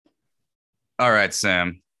All right,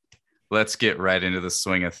 Sam, let's get right into the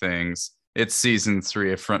swing of things. It's season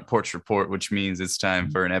 3 of Front Porch Report, which means it's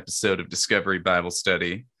time for an episode of Discovery Bible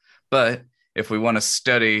Study. But if we want to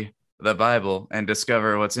study the Bible and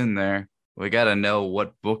discover what's in there, we got to know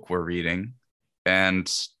what book we're reading. And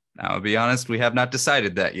I'll be honest, we have not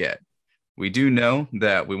decided that yet. We do know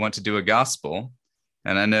that we want to do a gospel,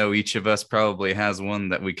 and I know each of us probably has one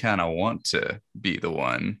that we kind of want to be the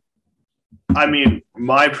one. I mean,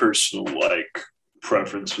 my personal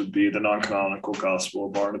preference would be the non-canonical Gospel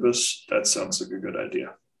of Barnabas. That sounds like a good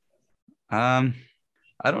idea. I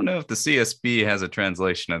don't know if the CSB has a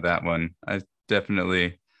translation of that one. I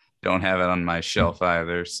definitely don't have it on my shelf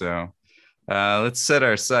either. So let's set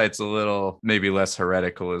our sights a little, maybe less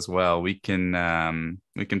heretical as well. We can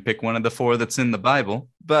pick one of the 4 that's in the Bible,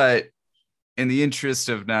 but in the interest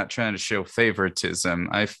of not trying to show favoritism,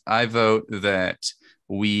 I vote that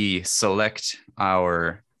we select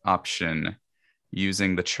our option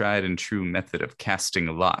using the tried and true method of casting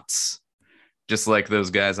lots, just like those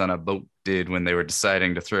guys on a boat did when they were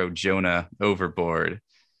deciding to throw Jonah overboard.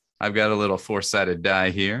 I've got a little 4-sided die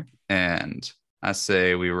here, and I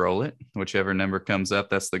say we roll it. Whichever number comes up,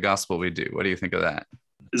 that's the gospel we do. What do you think of that?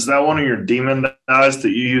 Is that one of your demon dice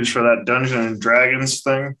that you use for that Dungeons and Dragons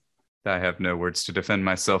thing? I have no words to defend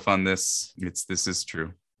myself on this. This is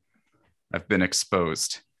true. I've been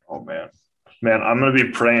exposed. Oh, man. Man, I'm going to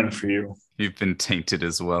be praying for you. You've been tainted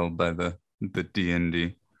as well by the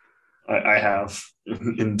D&D. I have,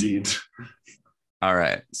 indeed. All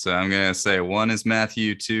right. So I'm going to say 1 is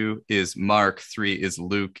Matthew, 2 is Mark, 3 is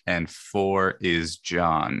Luke, and 4 is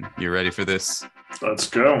John. You ready for this? Let's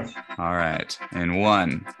go. All right. And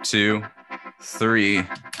 1, 2, 3.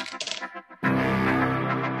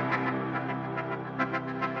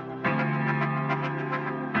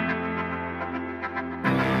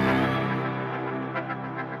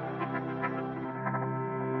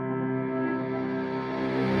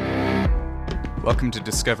 Welcome to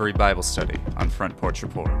Discovery Bible Study on Front Porch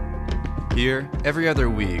Report. Here, every other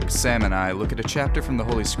week, Sam and I look at a chapter from the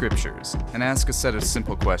Holy Scriptures and ask a set of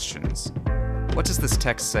simple questions. What does this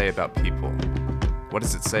text say about people? What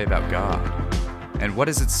does it say about God? And what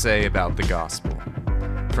does it say about the gospel?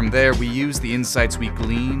 From there, we use the insights we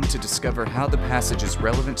glean to discover how the passage is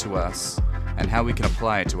relevant to us and how we can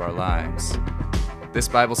apply it to our lives. This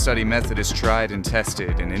Bible study method is tried and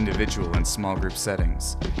tested in individual and small group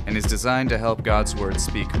settings and is designed to help God's Word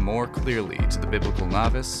speak more clearly to the biblical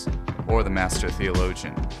novice or the master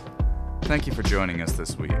theologian. Thank you for joining us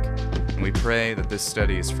this week, and we pray that this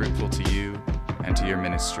study is fruitful to you and to your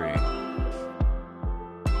ministry.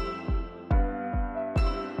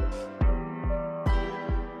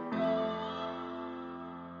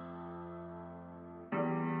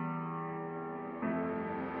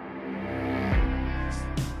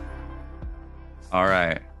 All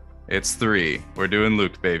right, it's 3. We're doing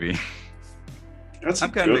Luke, baby. That's a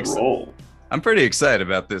good roll. I'm pretty excited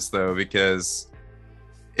about this, though, because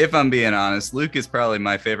if I'm being honest, Luke is probably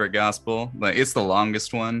my favorite gospel. Like, it's the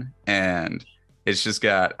longest one, and it's just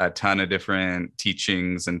got a ton of different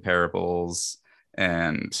teachings and parables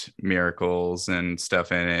and miracles and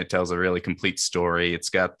stuff in it. It tells a really complete story. It's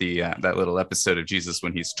got the that little episode of Jesus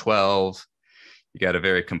when he's 12. You got a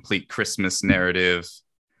very complete Christmas narrative.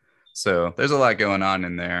 So there's a lot going on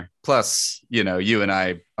in there. Plus, you know, you and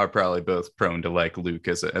I are probably both prone to like Luke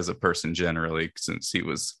as a person generally, since he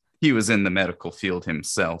was in the medical field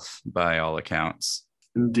himself, by all accounts.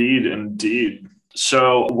 Indeed.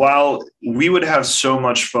 So while we would have so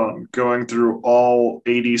much fun going through all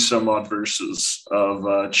 80 some odd verses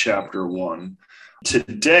of chapter 1,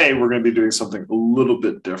 today we're going to be doing something a little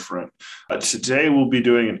bit different. Today we'll be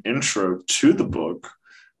doing an intro to the book,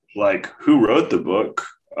 like who wrote the book,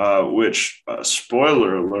 which,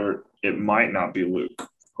 spoiler alert, it might not be Luke.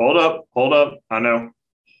 Hold up. I know.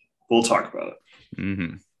 We'll talk about it.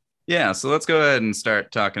 Mm-hmm. Yeah, so let's go ahead and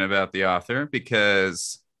start talking about the author,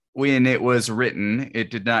 because when it was written, it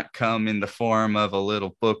did not come in the form of a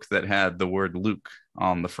little book that had the word Luke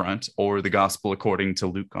on the front, or the gospel according to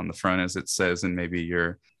Luke on the front, as it says in maybe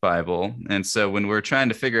your Bible. And so when we're trying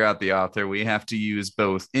to figure out the author, we have to use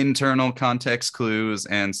both internal context clues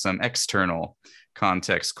and some external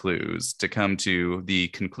context clues to come to the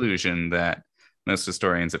conclusion that most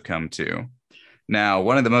historians have come to. Now,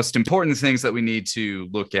 one of the most important things that we need to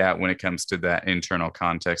look at when it comes to that internal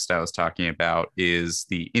context I was talking about is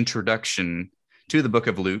the introduction to the book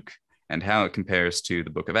of Luke and how it compares to the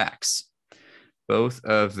book of Acts. Both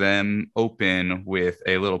of them open with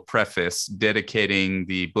a little preface dedicating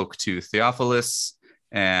the book to Theophilus,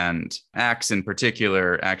 and Acts in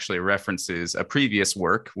particular actually references a previous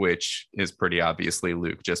work, which is pretty obviously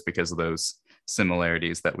Luke, just because of those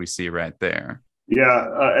similarities that we see right there.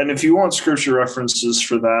 Yeah, and if you want scripture references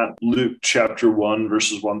for that, Luke chapter 1,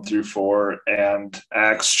 verses 1 through 4, and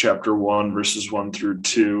Acts chapter 1, verses 1 through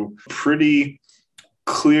 2, pretty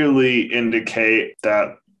clearly indicate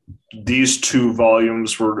that these two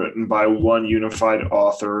volumes were written by one unified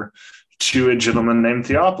author to a gentleman named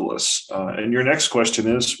Theophilus. And your next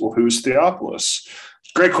question is, well, who's Theophilus?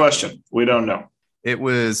 Great question. We don't know. It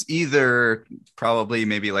was either probably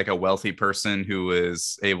maybe like a wealthy person who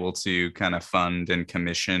was able to kind of fund and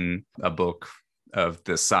commission a book of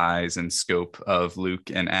the size and scope of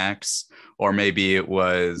Luke and Acts, or maybe it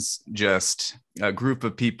was just a group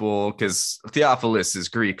of people, because Theophilus is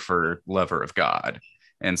Greek for lover of God.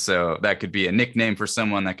 And so that could be a nickname for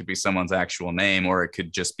someone, that could be someone's actual name, or it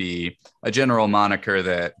could just be a general moniker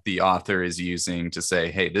that the author is using to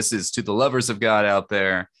say, hey, this is to the lovers of God out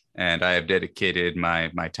there. And I have dedicated my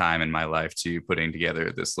time and my life to putting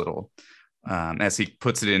together this little, as he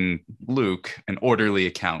puts it in Luke, an orderly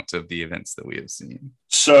account of the events that we have seen.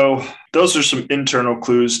 So those are some internal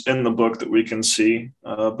clues in the book that we can see,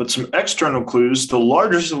 but some external clues, the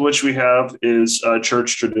largest of which we have is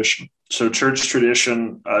church tradition. So church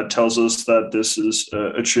tradition tells us that this is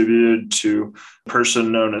attributed to a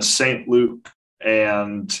person known as Saint Luke,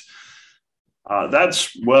 and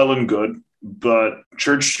that's well and good. But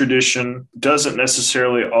church tradition doesn't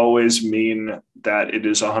necessarily always mean that it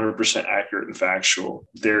is 100% accurate and factual.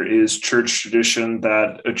 There is church tradition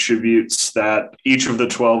that attributes that each of the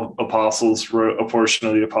 12 apostles wrote a portion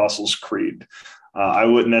of the Apostles' Creed. I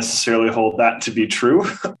wouldn't necessarily hold that to be true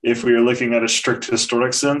if we are looking at a strict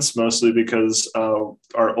historic sense, mostly because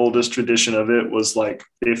our oldest tradition of it was like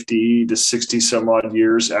 50 to 60 some odd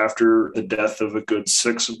years after the death of a good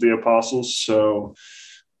 6 of the apostles. So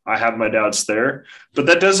I have my doubts there, but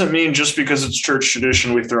that doesn't mean just because it's church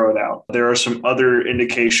tradition, we throw it out. There are some other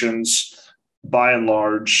indications, by and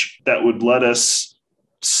large, that would let us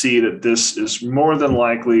see that this is more than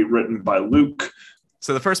likely written by Luke.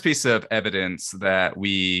 So the first piece of evidence that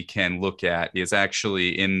we can look at is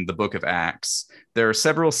actually in the book of Acts. There are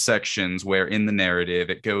several sections where in the narrative,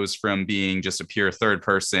 it goes from being just a pure third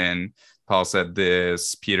person, Paul said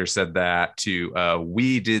this, Peter said that, to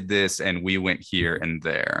we did this and we went here and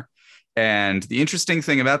there. And the interesting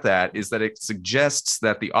thing about that is that it suggests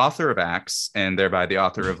that the author of Acts, and thereby the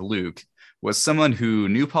author of Luke, was someone who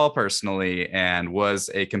knew Paul personally and was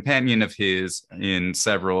a companion of his in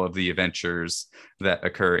several of the adventures that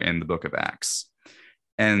occur in the book of Acts.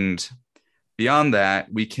 And beyond that,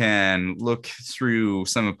 we can look through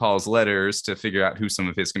some of Paul's letters to figure out who some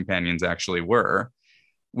of his companions actually were.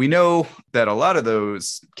 We know that a lot of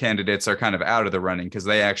those candidates are kind of out of the running because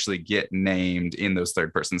they actually get named in those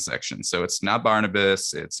third person sections. So it's not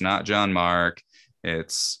Barnabas, it's not John Mark,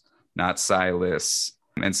 it's not Silas.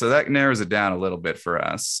 And so that narrows it down a little bit for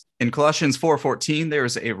us. In Colossians 4:14,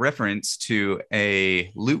 there's a reference to a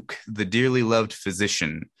Luke, the dearly loved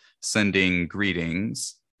physician, sending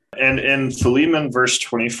greetings. And in Philemon verse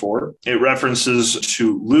 24, it references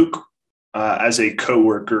to Luke as a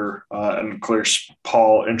co-worker, and of course,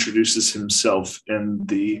 Paul introduces himself in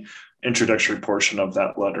the introductory portion of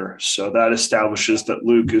that letter. So that establishes that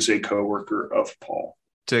Luke is a co-worker of Paul.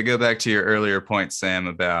 To go back to your earlier point, Sam,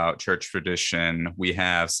 about church tradition, we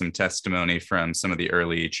have some testimony from some of the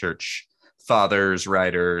early church fathers,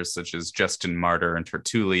 writers, such as Justin Martyr and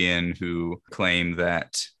Tertullian, who claim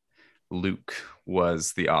that Luke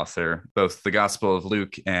was the author, both the Gospel of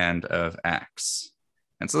Luke and of Acts.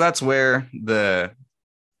 And so that's where the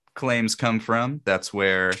claims come from. That's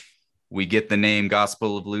where we get the name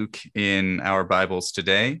Gospel of Luke in our Bibles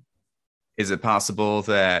today. Is it possible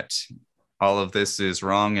that all of this is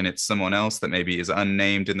wrong and it's someone else that maybe is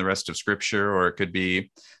unnamed in the rest of Scripture, or it could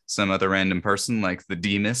be some other random person like the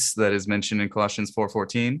Demas that is mentioned in Colossians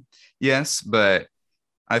 4:14? Yes, but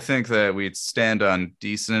I think that we'd stand on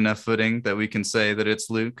decent enough footing that we can say that it's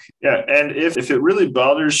Luke. Yeah, and if it really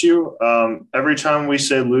bothers you, every time we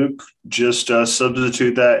say Luke, just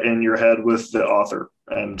substitute that in your head with the author,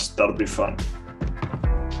 and that'll be fun.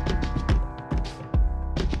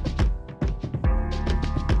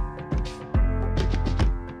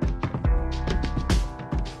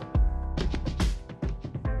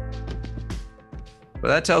 But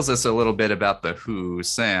that tells us a little bit about the who.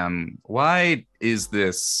 Sam, why is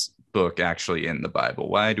this book actually in the Bible?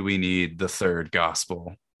 Why do we need the third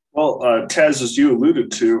gospel? Well, Taz, as you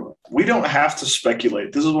alluded to, we don't have to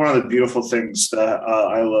speculate. This is one of the beautiful things that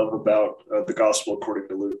I love about the gospel according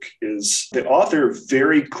to Luke, is the author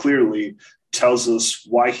very clearly tells us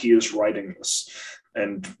why he is writing this.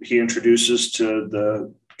 And he introduces to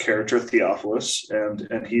the character, Theophilus,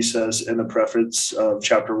 and he says in the preface of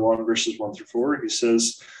chapter 1, verses 1 through 4, he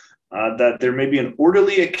says that there may be an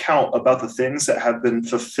orderly account about the things that have been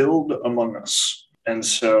fulfilled among us. And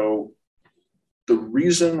so the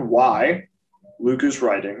reason why Luke is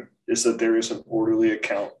writing is that there is an orderly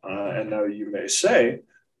account. And now you may say,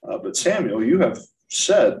 but Samuel, you have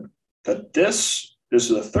said that this is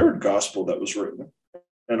the third gospel that was written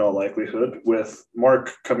in all likelihood, with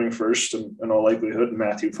Mark coming first and in all likelihood and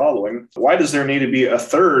Matthew following. Why does there need to be a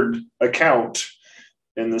third account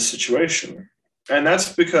in this situation? And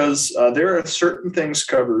that's because there are certain things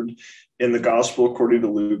covered in the gospel according to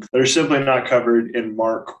Luke that are simply not covered in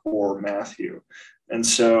Mark or Matthew. And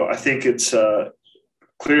so I think it's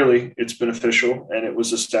clearly it's beneficial, and it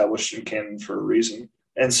was established in canon for a reason.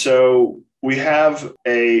 And so we have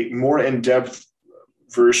a more in-depth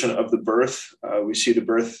version of the birth. We see the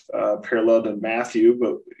birth paralleled in Matthew,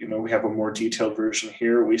 but we have a more detailed version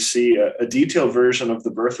here. We see a detailed version of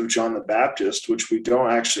the birth of John the Baptist, which we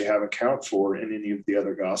don't actually have account for in any of the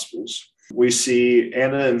other gospels. We see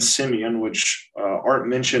Anna and Simeon, which aren't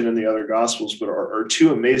mentioned in the other gospels, but are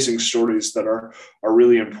two amazing stories that are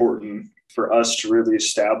really important for us to really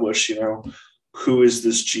establish, who is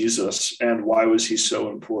this Jesus and why was he so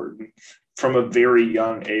important from a very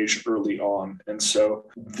young age early on. And so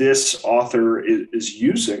this author is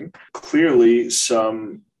using clearly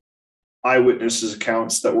some eyewitnesses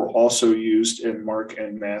accounts that were also used in Mark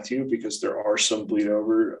and Matthew, because there are some bleed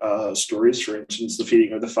over stories. For instance, the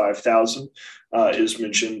feeding of the 5,000 is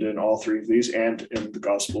mentioned in all three of these and in the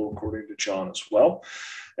gospel according to John as well.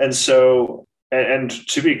 And so, and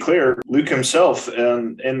to be clear, Luke himself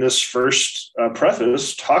in this first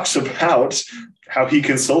preface talks about how he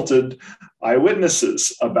consulted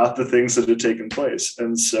eyewitnesses about the things that had taken place.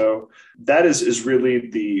 And so that is really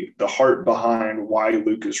the heart behind why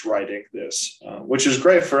Luke is writing this, which is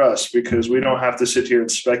great for us because we don't have to sit here and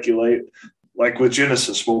speculate like with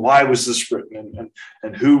Genesis. Well, why was this written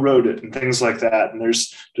and who wrote it and things like that. And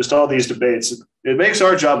there's just all these debates. It makes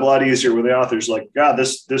our job a lot easier when the author's like, God,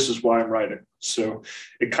 this is why I'm writing. So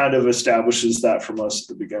it kind of establishes that from us at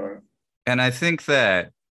the beginning. And I think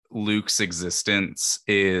that Luke's existence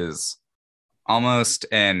is almost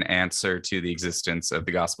an answer to the existence of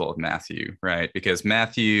the Gospel of Matthew, right? Because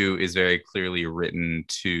Matthew is very clearly written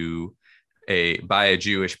by a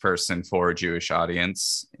Jewish person for a Jewish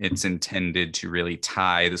audience. It's intended to really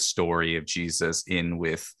tie the story of Jesus in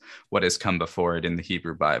with what has come before it in the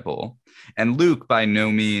Hebrew Bible. And Luke by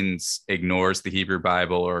no means ignores the Hebrew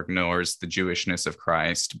Bible or ignores the Jewishness of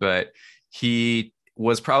Christ, but he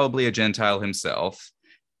was probably a Gentile himself,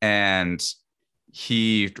 and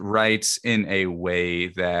he writes in a way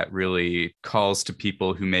that really calls to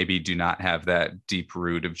people who maybe do not have that deep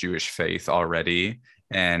root of Jewish faith already,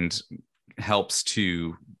 and helps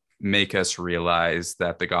to make us realize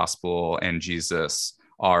that the gospel and Jesus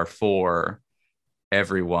are for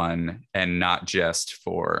everyone and not just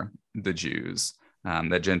for the Jews,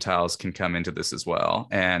 that Gentiles can come into this as well.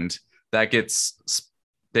 And that gets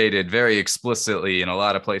stated very explicitly in a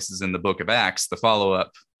lot of places in the book of Acts, the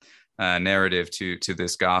follow-up narrative to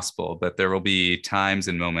this gospel. But there will be times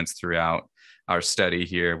and moments throughout our study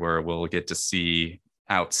here where we'll get to see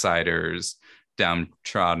outsiders,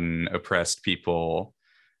 downtrodden, oppressed people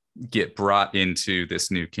get brought into this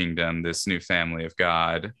new kingdom, this new family of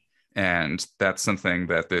God. And that's something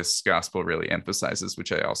that this gospel really emphasizes,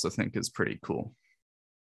 which I also think is pretty cool.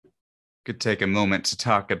 Could take a moment to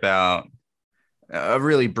talk about a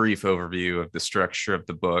really brief overview of the structure of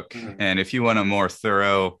the book. And if you want a more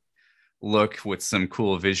thorough look with some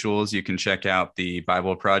cool visuals, you can check out the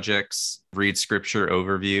Bible Project's Read Scripture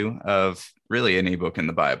overview of really any book in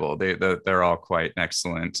the Bible. They're all quite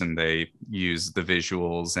excellent, and they use the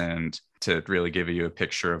visuals and to really give you a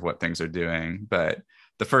picture of what things are doing. But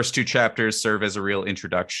the first two chapters serve as a real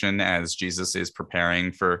introduction as Jesus is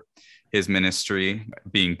preparing for his ministry,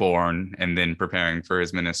 being born and then preparing for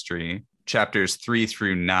his ministry. Chapters 3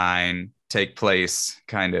 through 9 take place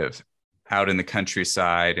kind of out in the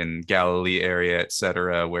countryside and Galilee area,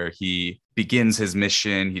 etc., where he begins his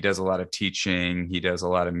mission. He does a lot of teaching. He does a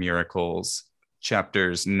lot of miracles.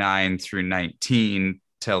 Chapters 9 through 19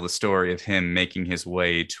 tell the story of him making his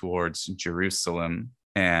way towards Jerusalem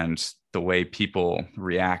and the way people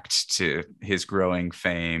react to his growing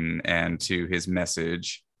fame and to his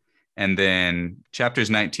message. And then chapters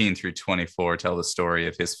 19 through 24 tell the story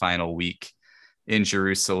of his final week in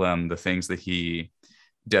Jerusalem, the things that he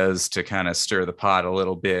does to kind of stir the pot a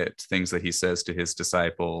little bit, things that he says to his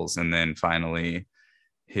disciples, and then finally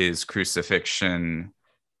his crucifixion,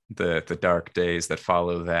 the dark days that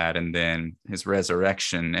follow that, and then his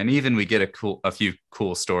resurrection. And even we get a few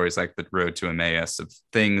cool stories like the road to Emmaus of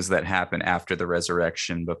things that happen after the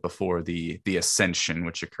resurrection but before the ascension,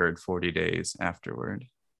 which occurred 40 days afterward.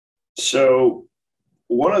 So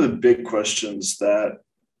one of the big questions that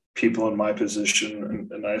people in my position,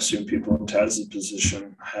 and I assume people in Taz's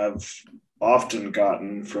position, have often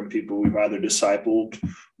gotten from people we've either discipled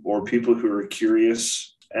or people who are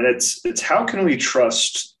curious, and it's how can we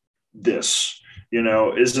trust this?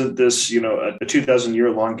 Isn't this a 2,000-year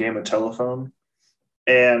long game of telephone?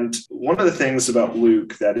 And one of the things about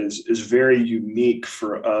Luke that is very unique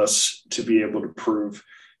for us to be able to prove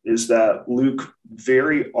is that Luke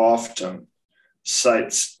very often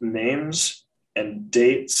cites names and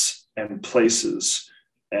dates and places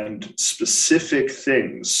and specific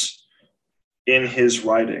things in his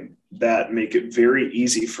writing that make it very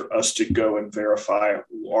easy for us to go and verify,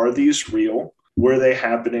 are these real? Were they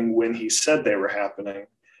happening when he said they were happening?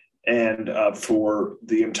 And for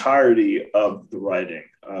the entirety of the writing,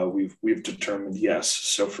 we've determined yes.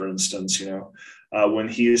 So for instance, when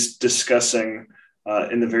he is discussing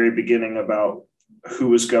in the very beginning about who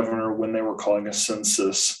was governor when they were calling a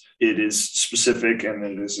census, it is specific and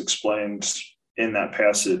it is explained in that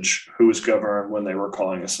passage who was governor when they were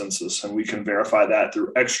calling a census. And we can verify that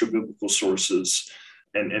through extra biblical sources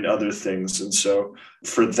and other things. And so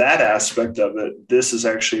for that aspect of it, this is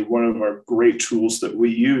actually one of our great tools that we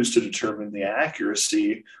use to determine the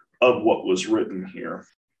accuracy of what was written here.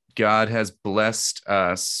 God has blessed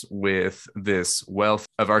us with this wealth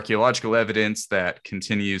of archaeological evidence that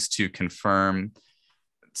continues to confirm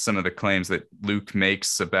some of the claims that Luke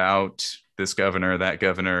makes about this governor, that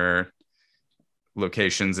governor,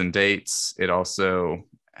 locations and dates. It also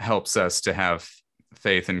helps us to have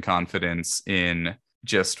faith and confidence in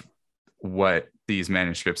just what these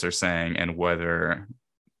manuscripts are saying and whether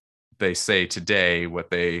they say today what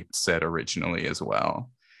they said originally as well.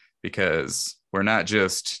 Because we're not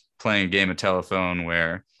just playing a game of telephone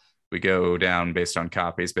where we go down based on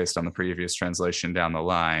copies, based on the previous translation down the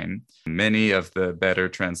line. Many of the better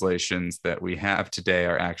translations that we have today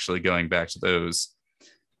are actually going back to those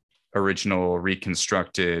original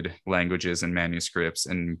reconstructed languages and manuscripts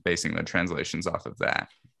and basing their translations off of that.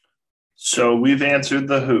 So we've answered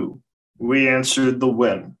the who, we answered the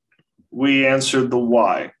when, we answered the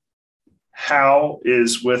why. How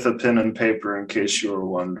is with a pen and paper, in case you were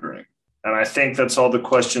wondering. And I think that's all the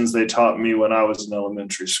questions they taught me when I was in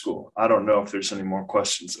elementary school. I don't know if there's any more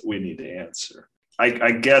questions that we need to answer.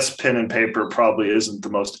 I guess pen and paper probably isn't the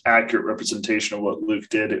most accurate representation of what Luke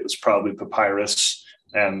did. It was probably papyrus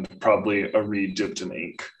and probably a reed dipped in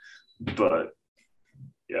ink. But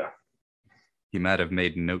yeah. He might have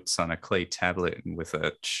made notes on a clay tablet with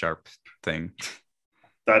a sharp thing.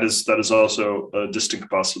 That is also a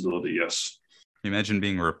distinct possibility, yes. Can you imagine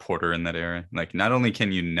being a reporter in that era? Like, not only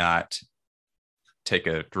can you not take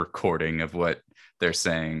a recording of what they're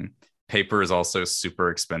saying, paper is also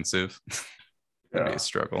super expensive. That'd be a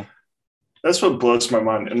struggle. That's what blows my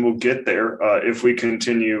mind. And we'll get there if we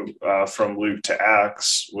continue from Luke to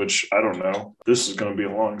Acts, which I don't know. This is going to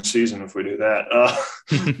be a long season if we do that.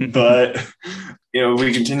 But,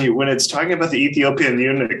 we continue. When it's talking about the Ethiopian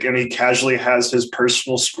eunuch and he casually has his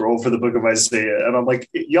personal scroll for the book of Isaiah. And I'm like,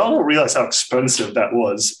 y'all don't realize how expensive that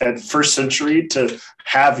was at first century to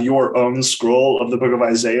have your own scroll of the book of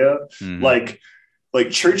Isaiah. Mm-hmm. Like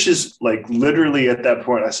churches, like literally at that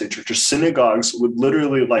point, I say churches, synagogues would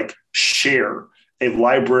literally like share a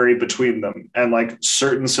library between them. And like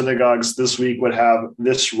certain synagogues this week would have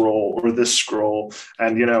this roll or this scroll.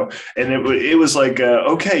 And, and it was like,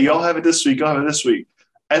 okay, y'all have it this week, y'all have it this week.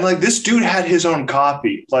 And like this dude had his own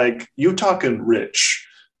copy. Like you talking rich.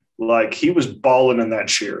 Like he was balling in that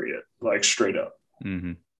chariot, like straight up.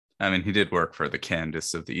 Mm-hmm. I mean, he did work for the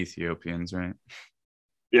Candace of the Ethiopians, right?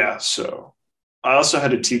 Yeah, so... I also had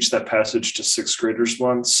to teach that passage to sixth graders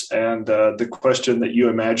once, and the question that you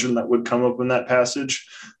imagine that would come up in that passage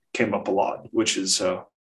came up a lot, which is,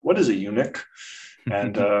 what is a eunuch?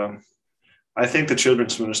 And I think the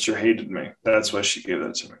children's minister hated me. That's why she gave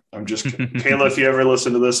that to me. I'm just kidding. Kayla, if you ever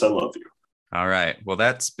listen to this, I love you. All right. Well,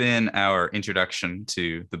 that's been our introduction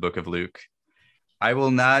to the book of Luke. I will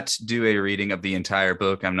not do a reading of the entire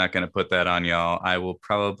book. I'm not going to put that on y'all. I will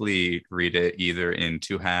probably read it either in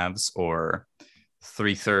 2 halves or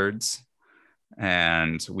 3/3,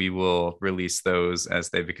 and we will release those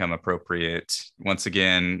as they become appropriate. Once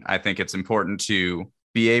again, I think it's important to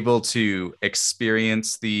be able to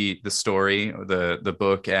experience the story, the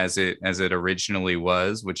book as it originally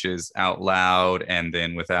was, which is out loud and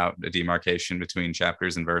then without a demarcation between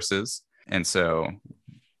chapters and verses. And so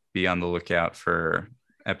be on the lookout for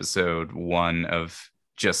episode 1 of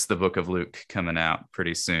just the Book of Luke coming out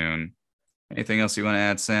pretty soon. Anything else you want to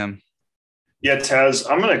add, Sam? Yeah, Taz,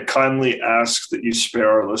 I'm going to kindly ask that you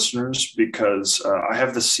spare our listeners because I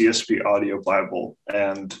have the CSB audio Bible,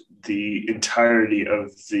 and the entirety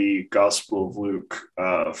of the Gospel of Luke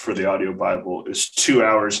for the audio Bible is 2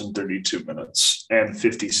 hours and 32 minutes and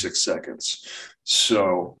 56 seconds.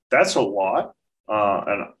 So that's a lot.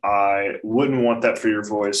 And I wouldn't want that for your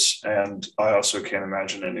voice. And I also can't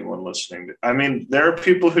imagine anyone listening. I mean, there are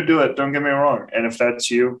people who do it. Don't get me wrong. And if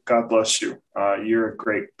that's you, God bless you. You're a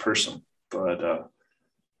great person. But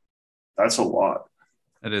that's a lot.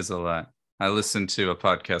 It is a lot. I listened to a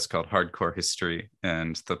podcast called Hardcore History,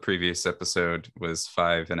 and the previous episode was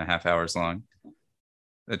 5.5 hours long.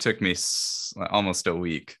 It took me almost a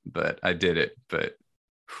week, but I did it. But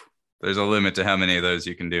there's a limit to how many of those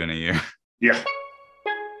you can do in a year. Yeah.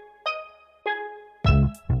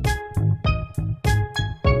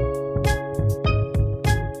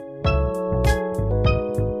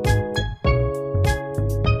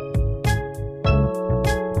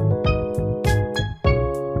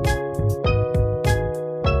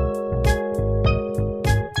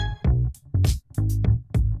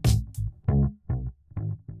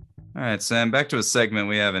 All right, Sam, back to a segment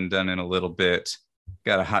we haven't done in a little bit.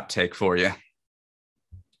 Got a hot take for you.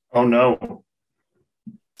 Oh, no.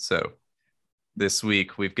 So this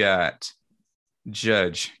week we've got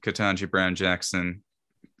Judge Ketanji Brown Jackson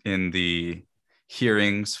in the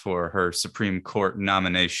hearings for her Supreme Court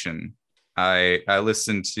nomination. I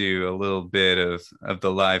listened to a little bit of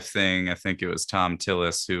the live thing. I think it was Tom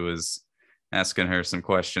Tillis who was asking her some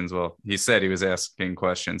questions. Well, he said he was asking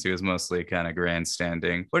questions. He was mostly kind of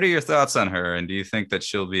grandstanding. What are your thoughts on her? And do you think that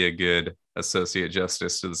she'll be a good associate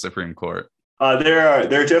justice to the Supreme Court? There are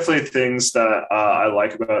definitely things that I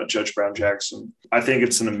like about Judge Brown Jackson. I think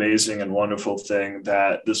it's an amazing and wonderful thing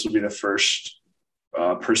that this will be the first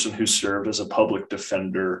person who served as a public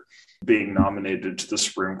defender being nominated to the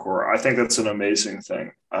Supreme Court. I think that's an amazing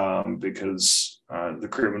thing because the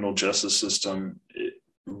criminal justice system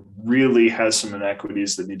really has some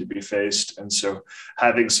inequities that need to be faced. And so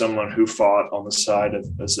having someone who fought on the side of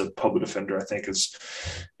as a public defender, I think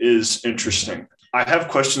is interesting. I have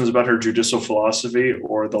questions about her judicial philosophy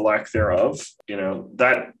or the lack thereof. You know,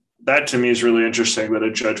 that to me is really interesting that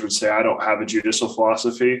a judge would say, I don't have a judicial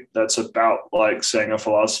philosophy. That's about like saying a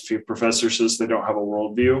philosophy professor says they don't have a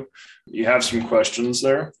worldview. You have some questions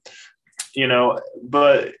there, you know,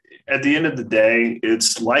 but at the end of the day,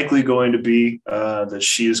 it's likely going to be that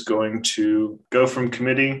she is going to go from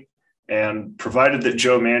committee, and provided that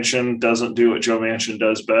Joe Manchin doesn't do what Joe Manchin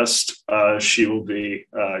does best, she will be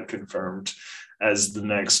confirmed as the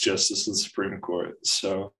next justice of the Supreme Court.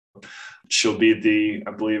 So she'll be the,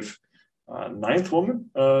 I believe, 9th woman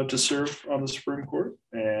to serve on the Supreme Court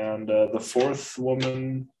and the 4th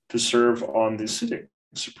woman to serve on the sitting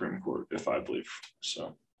Supreme Court, if I believe.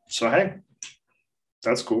 So hey,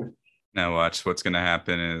 that's cool. Now watch, what's going to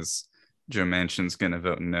happen is Joe Manchin's going to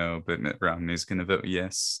vote no, but Mitt Romney's going to vote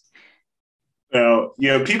yes. Now, you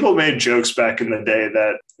know, people made jokes back in the day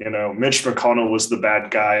that, you know, Mitch McConnell was the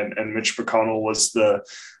bad guy and Mitch McConnell was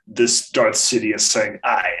this Darth Sidious saying,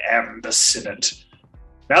 I am the Senate.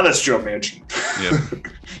 Now that's Joe Manchin.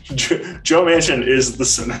 Yep. Joe Manchin is the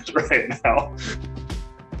Senate right now.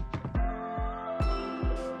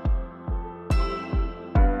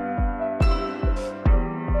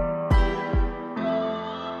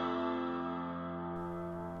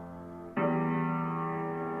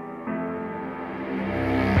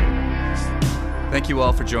 Thank you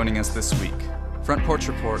all for joining us this week. Front Porch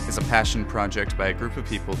Report is a passion project by a group of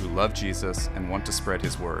people who love Jesus and want to spread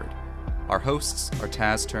his word. Our hosts are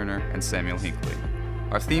Taz Turner and Samuel Hinckley.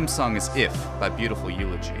 Our theme song is If by Beautiful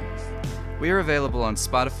Eulogy. We are available on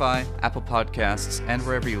Spotify, Apple Podcasts, and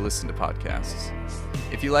wherever you listen to podcasts.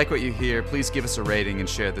 If you like what you hear, please give us a rating and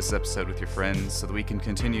share this episode with your friends so that we can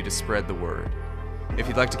continue to spread the word. If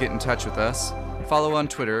you'd like to get in touch with us, follow on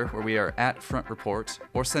Twitter where we are at Front Report,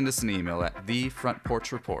 or send us an email at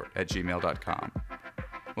thefrontporchreport@gmail.com.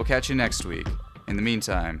 We'll catch you next week. In the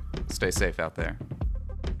meantime, stay safe out there.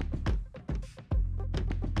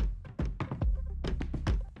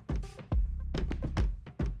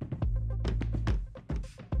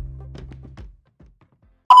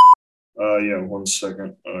 Yeah, 1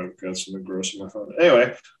 second. I've got something gross in my phone.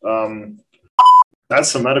 Anyway,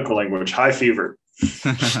 that's the medical language. High fever.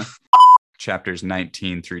 Chapters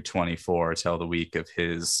 19 through 24 tell the week of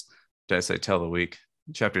his. Did I say tell the week?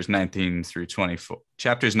 Chapters 19 through 24.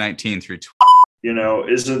 Chapters 19 through 20. You know,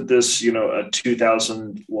 isn't this, you know, a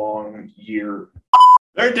 2,000 long year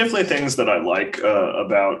There are definitely things that I like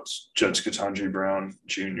about Judge Ketanji Brown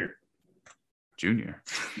Jr. Junior.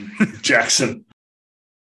 Jackson.